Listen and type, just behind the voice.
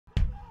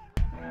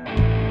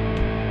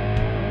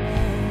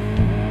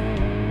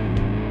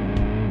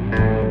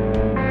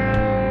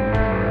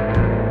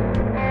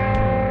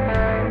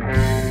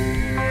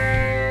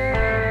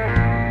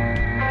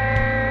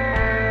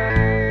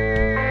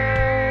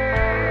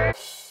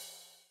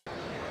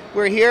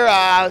We're here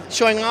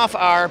showing off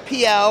our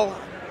PM1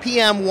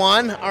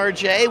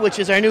 RJ, which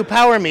is our new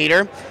power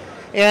meter.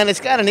 And it's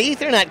got an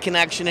Ethernet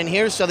connection in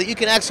here so that you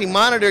can actually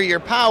monitor your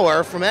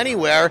power from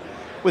anywhere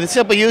with the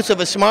simple use of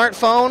a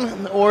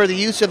smartphone or the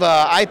use of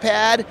an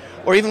iPad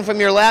or even from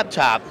your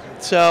laptop.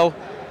 So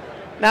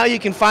now you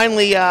can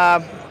finally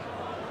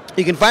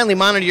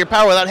monitor your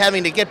power without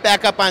having to get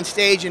back up on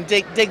stage and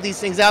dig these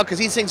things out, because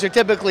these things are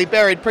typically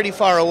buried pretty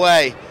far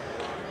away.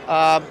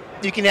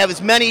 You can have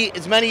as many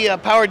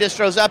power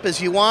distros up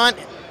as you want.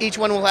 Each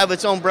one will have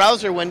its own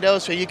browser window,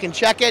 so you can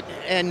check it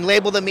and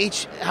label them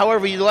each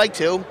however you'd like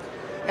to.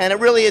 And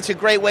it's a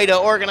great way to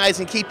organize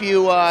and keep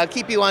you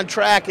on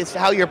track as to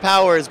how your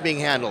power is being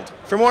handled.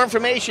 For more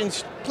information,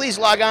 please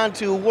log on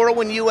to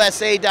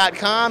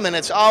whirlwindusa.com, and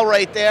it's all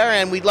right there,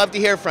 and we'd love to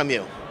hear from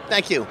you.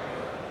 Thank you.